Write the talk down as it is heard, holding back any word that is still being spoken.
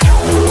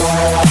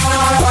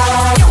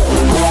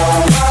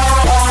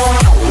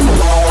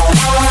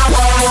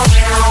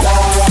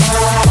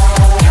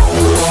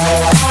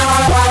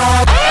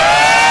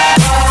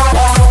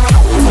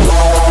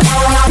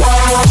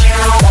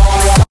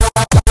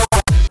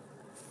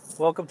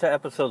Welcome to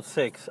episode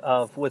 6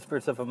 of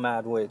Whispers of a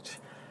Mad Witch.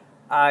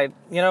 I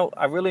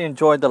really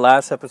enjoyed the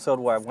last episode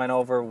where I went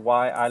over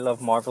why I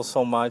love Marvel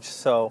so much.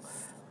 So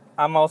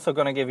I'm also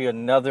going to give you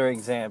another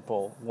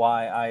example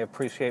why I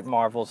appreciate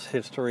Marvel's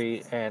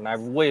history, and I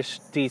wish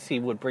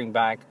DC would bring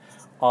back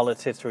all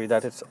its history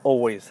that it's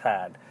always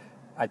had.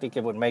 I think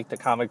it would make the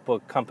comic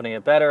book company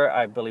better.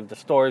 I believe the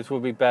stories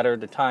would be better,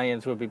 the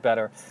tie-ins would be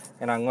better,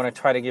 and I'm going to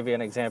try to give you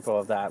an example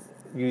of that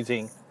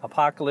using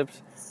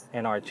Apocalypse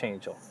and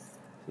Archangel.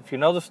 If you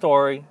know the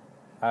story,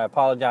 I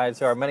apologize.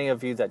 There are many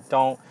of you that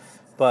don't,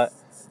 but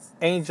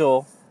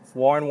Angel,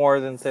 Warren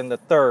Worthington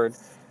III,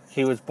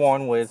 he was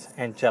born with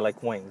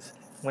angelic wings.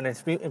 When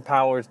his mutant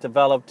powers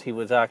developed, he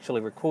was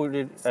actually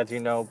recruited, as you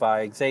know,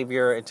 by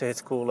Xavier into his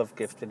school of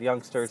gifted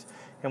youngsters,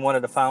 and one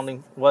of the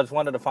founding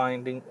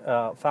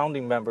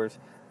members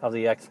of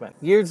the X-Men.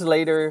 Years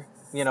later,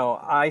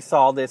 I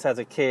saw this as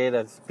a kid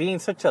as being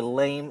such a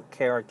lame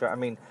character. I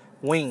mean,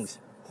 wings.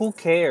 Who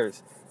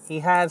cares? He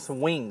has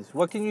wings.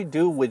 What can you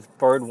do with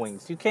bird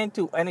wings? You can't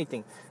do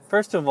anything.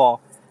 First of all,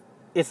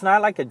 it's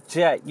not like a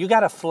jet. You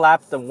got to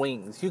flap the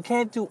wings. You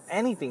can't do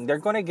anything. They're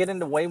going to get in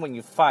the way when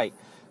you fight.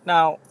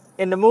 Now,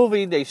 in the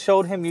movie, they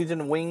showed him using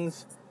the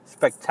wings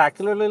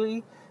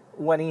spectacularly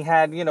when he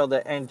had,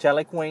 the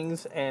angelic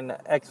wings in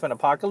X-Men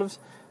Apocalypse.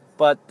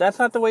 But that's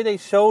not the way they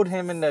showed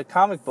him in the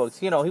comic books.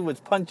 He was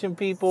punching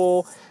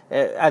people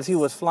as he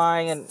was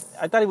flying. And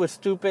I thought he was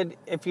stupid.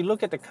 If you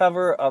look at the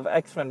cover of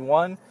X-Men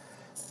 1,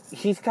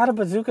 he's got a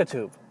bazooka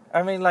tube.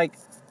 I mean,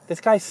 this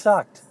guy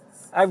sucked.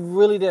 I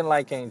really didn't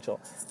like Angel.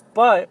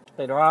 But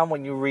later on,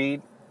 when you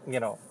read,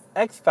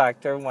 X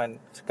Factor, when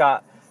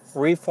Scott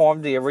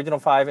reformed the original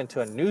 5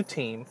 into a new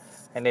team,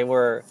 and they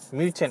were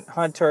mutant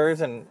hunters,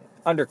 and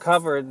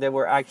undercover, they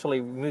were actually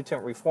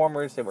mutant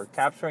reformers. They were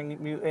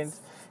capturing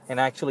mutants and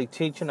actually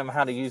teaching them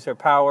how to use their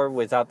power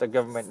without the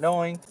government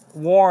knowing.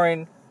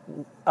 Warren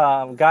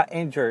got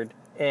injured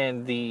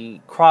in the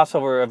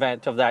crossover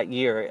event of that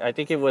year. I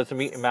think it was a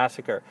Mutant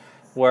Massacre,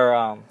 where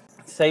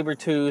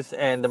Sabretooth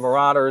and the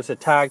Marauders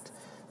attacked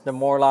the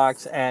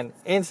Morlocks, and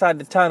inside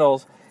the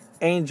tunnels,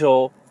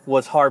 Angel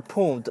was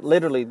harpooned.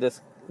 Literally,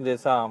 this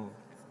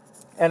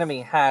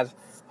enemy has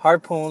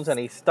harpoons, and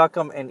he stuck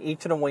them in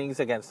each of the wings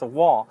against the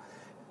wall,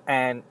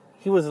 and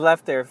he was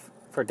left there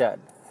for dead.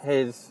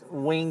 His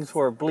wings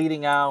were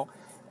bleeding out,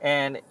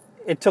 and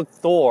it took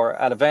Thor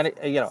out of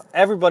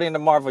everybody in the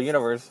Marvel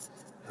Universe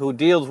who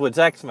deals with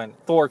X-Men.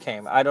 Thor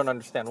came. I don't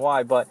understand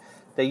why, but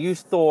they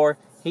used Thor.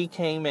 He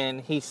came in,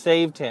 he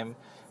saved him,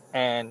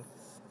 and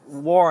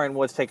Warren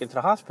was taken to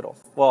the hospital.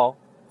 Well,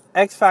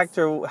 X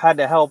Factor had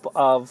the help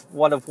of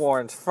one of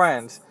Warren's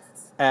friends,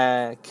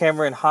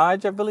 Cameron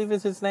Hodge, I believe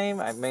is his name.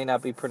 I may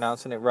not be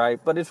pronouncing it right,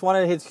 but it's one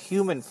of his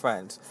human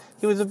friends.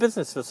 He was a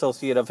business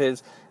associate of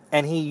his,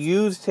 and he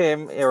used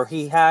him, or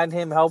he had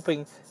him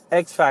helping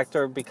X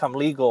Factor become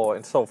legal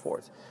and so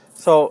forth.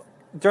 So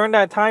during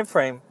that time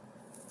frame,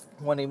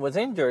 when he was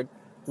injured,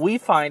 we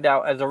find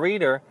out as a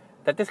reader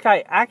that this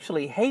guy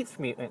actually hates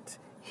mutants.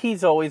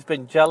 He's always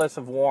been jealous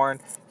of Warren.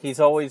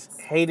 He's always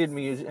hated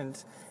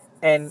mutants.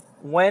 And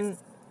when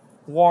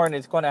Warren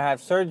is going to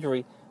have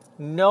surgery,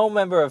 no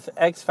member of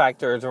X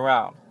Factor is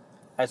around,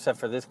 except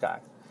for this guy.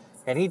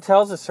 And he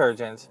tells the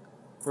surgeons,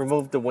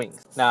 remove the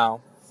wings.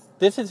 Now,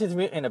 this is his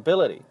mutant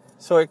ability.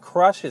 So it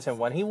crushes him.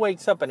 When he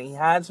wakes up and he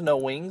has no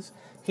wings,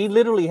 he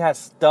literally has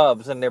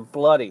stubs and they're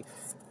bloody.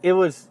 It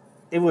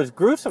was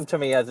gruesome to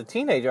me as a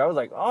teenager. I was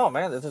like, oh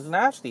man, this is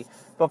nasty.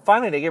 But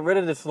finally they get rid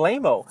of this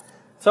lame-o.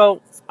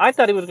 So I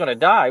thought he was going to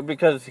die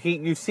because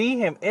you see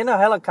him in a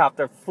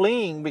helicopter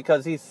fleeing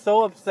because he's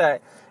so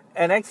upset.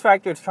 And X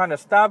Factor is trying to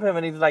stop him,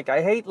 and he's like,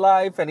 I hate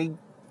life. And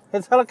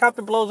his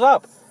helicopter blows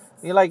up.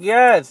 And you're like,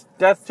 yeah, it's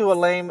death to a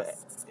lame,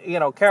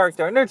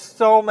 character. And there's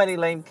so many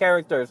lame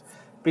characters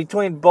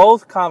between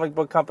both comic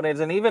book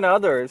companies and even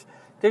others.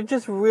 They're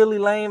just really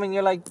lame, and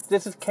you're like,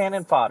 this is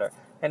cannon fodder.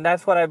 And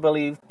that's what I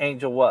believe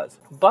Angel was.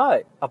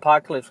 But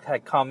Apocalypse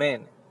had come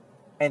in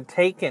and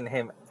taken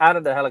him out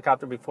of the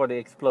helicopter before the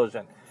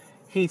explosion.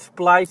 He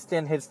spliced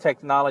in his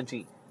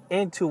technology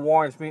into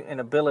Warren's mutant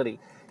ability.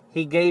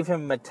 He gave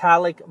him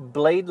metallic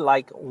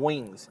blade-like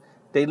wings.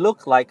 They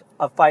look like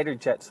a fighter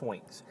jet's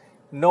wings.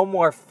 No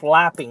more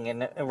flapping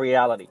in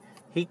reality.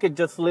 He could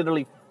just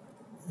literally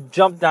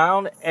jump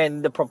down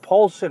and the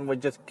propulsion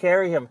would just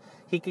carry him.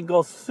 He could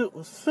go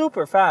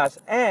super fast,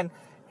 and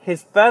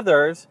his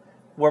feathers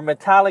were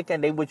metallic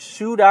and they would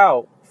shoot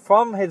out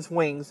from his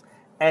wings,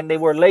 and they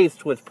were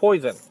laced with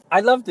poison.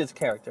 I loved this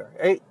character.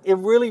 It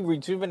really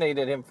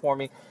rejuvenated him for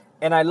me.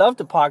 And I loved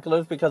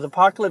Apocalypse because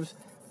Apocalypse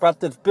brought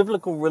this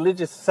biblical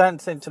religious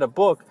sense into the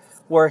book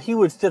where he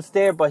was just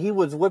there, but he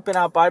was whipping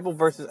out Bible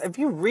verses. If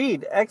you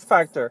read X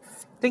Factor,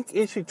 I think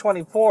issue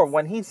 24,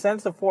 when he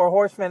sends the 4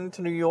 horsemen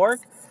into New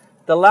York,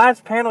 the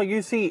last panel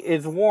you see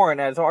is Warren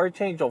as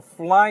Archangel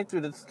flying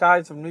through the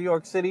skies of New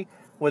York City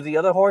with the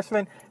other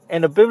horsemen.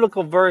 And the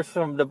biblical verse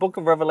from the book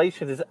of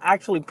Revelation is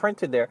actually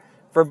printed there.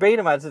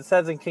 verbatim as it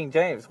says in King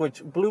James,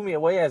 which blew me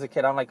away as a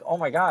kid. I'm like, oh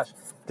my gosh,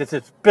 this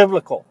is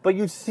biblical. But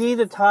you see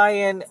the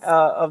tie-in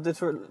of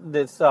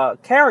this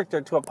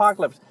character to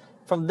Apocalypse.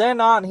 From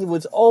then on, he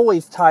was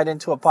always tied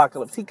into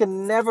Apocalypse. He could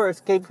never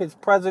escape his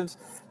presence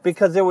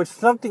because there was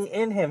something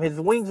in him. His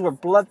wings were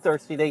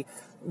bloodthirsty.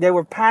 They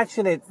were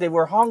passionate. They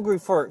were hungry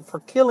for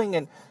killing,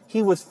 and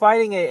he was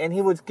fighting it, and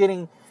he was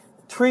getting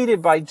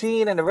treated by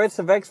Gene and the rest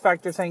of X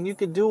Factor saying you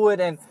could do it,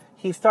 and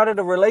he started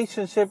a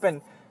relationship,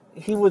 and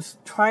he was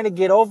trying to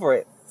get over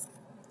it.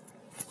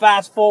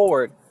 Fast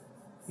forward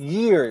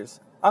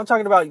years. I'm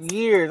talking about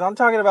years. I'm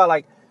talking about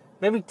like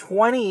maybe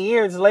 20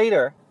 years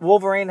later,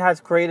 Wolverine has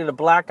created a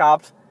Black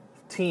Ops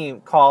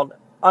team called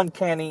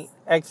Uncanny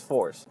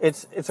X-Force.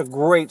 It's a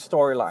great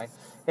storyline.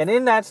 And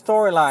in that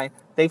storyline,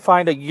 they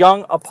find a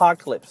young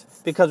Apocalypse.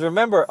 Because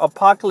remember,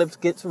 Apocalypse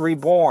gets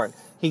reborn.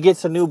 He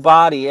gets a new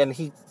body and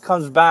he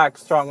comes back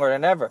stronger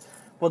than ever.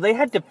 Well, they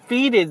had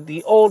defeated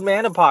the old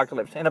man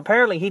Apocalypse. And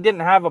apparently he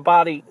didn't have a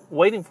body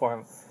waiting for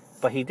him.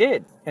 But he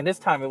did. And this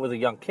time it was a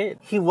young kid.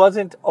 He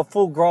wasn't a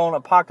full-grown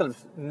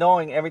Apocalypse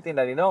knowing everything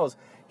that he knows.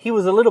 He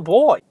was a little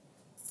boy.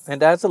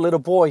 And as a little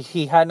boy,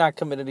 he had not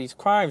committed these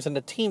crimes. And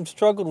the team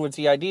struggled with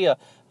the idea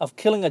of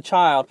killing a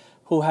child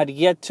who had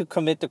yet to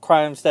commit the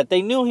crimes that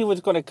they knew he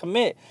was going to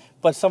commit.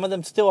 But some of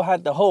them still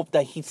had the hope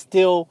that he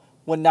still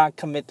would not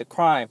commit the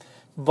crime.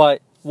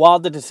 But while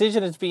the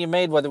decision is being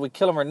made whether we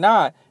kill him or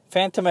not,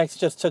 Phantom X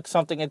just took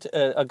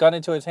a gun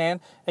into his hand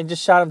and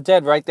just shot him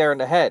dead right there in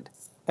the head.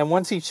 And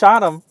once he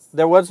shot him,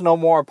 there was no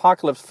more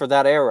Apocalypse for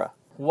that era.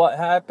 What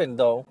happened,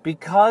 though,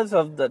 because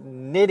of the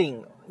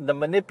knitting, the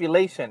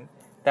manipulation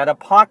that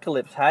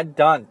Apocalypse had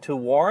done to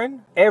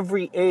Warren,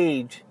 every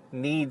age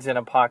needs an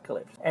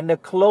Apocalypse. And the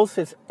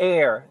closest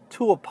heir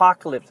to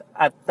Apocalypse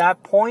at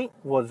that point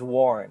was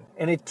Warren.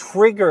 And it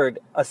triggered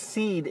a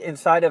seed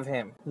inside of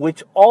him,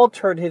 which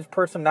altered his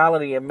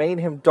personality and made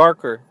him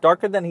darker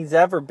than he's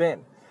ever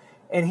been.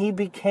 And he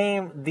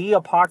became the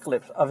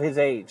Apocalypse of his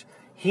age.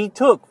 He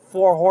took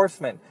 4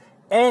 horsemen,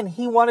 and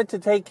he wanted to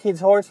take his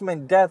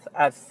horseman death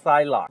as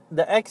Psylocke.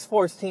 The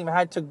X-Force team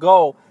had to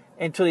go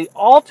into the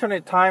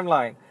alternate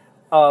timeline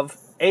of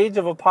Age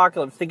of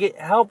Apocalypse to get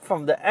help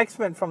from the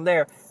X-Men from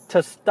there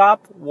to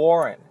stop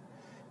Warren.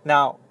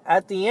 Now,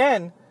 at the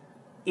end,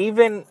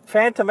 even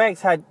Phantom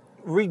X had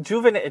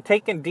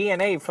taken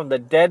DNA from the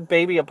dead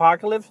baby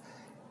Apocalypse,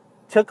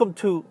 took him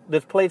to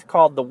this place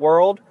called the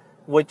World,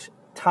 which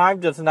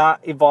time does not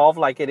evolve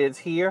like it is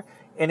here,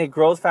 and it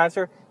grows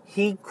faster.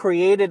 He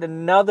created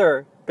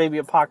another baby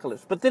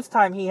Apocalypse, but this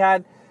time he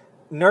had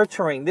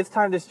nurturing. This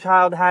time this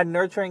child had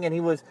nurturing, and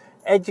he was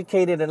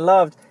educated and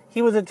loved.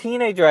 He was a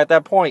teenager at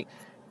that point,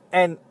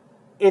 and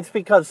it's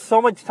because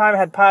so much time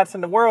had passed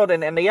in the world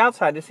and the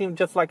outside. It seemed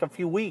just like a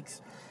few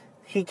weeks.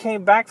 He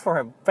came back for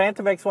him.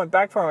 Phantom X went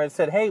back for him and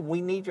said, hey,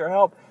 we need your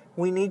help.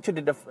 We need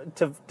you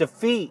to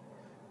defeat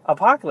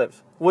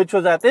Apocalypse, which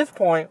was at this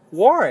point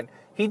Warren.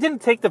 He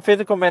didn't take the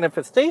physical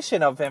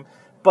manifestation of him,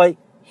 but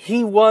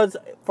he was,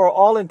 for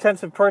all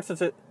intents and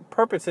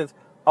purposes,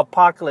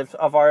 Apocalypse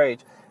of our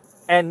age.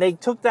 And they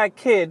took that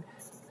kid,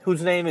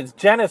 whose name is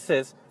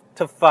Genesis,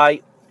 to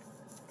fight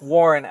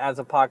Warren as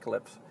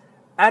Apocalypse.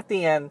 At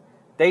the end,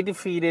 they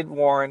defeated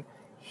Warren.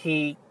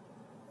 A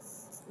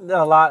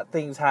lot of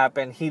things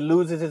happen. He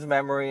loses his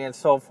memory and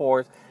so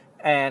forth.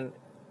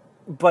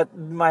 But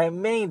my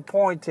main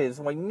point is,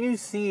 when you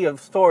see a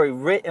story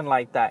written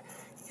like that,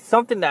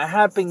 something that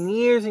happened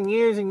years and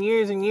years and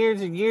years and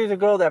years and years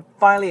ago, that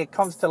finally it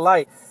comes to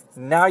light,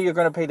 now you're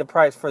going to pay the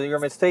price for your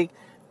mistake.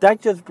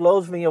 That just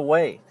blows me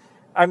away.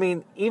 I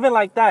mean, even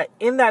like that,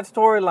 in that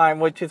storyline,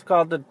 which is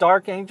called the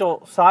Dark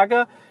Angel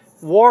Saga,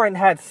 Warren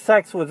had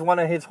sex with one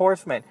of his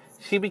horsemen.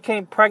 She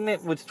became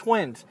pregnant with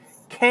twins.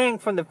 Kang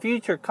from the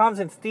future comes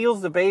and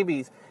steals the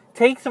babies,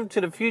 takes them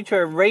to the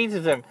future and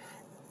raises them.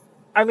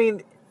 I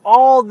mean,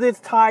 all this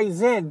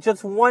ties in.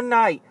 Just one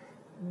night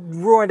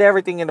ruined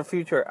everything in the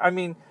future. I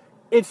mean,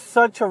 it's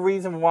such a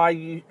reason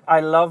why I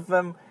love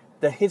them.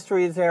 The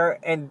history is there,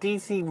 and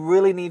DC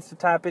really needs to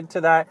tap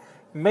into that.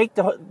 Make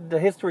the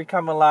history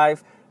come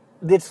alive.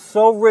 It's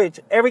so rich.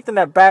 Everything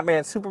that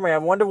Batman,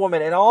 Superman, Wonder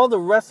Woman, and all the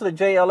rest of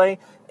the JLA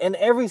and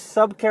every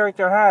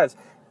sub-character has,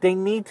 they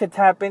need to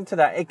tap into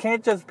that. It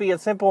can't just be a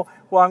simple,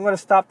 well, I'm going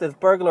to stop this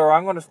burglar, or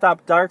I'm going to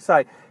stop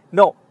Darkseid.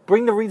 No,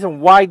 bring the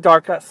reason why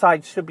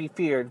Darkseid should be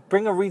feared.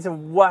 Bring a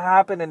reason what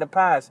happened in the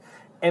past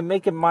and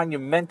make it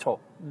monumental.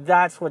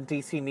 That's what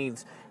DC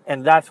needs,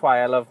 and that's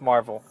why I love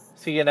Marvel.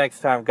 See you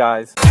next time,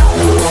 guys.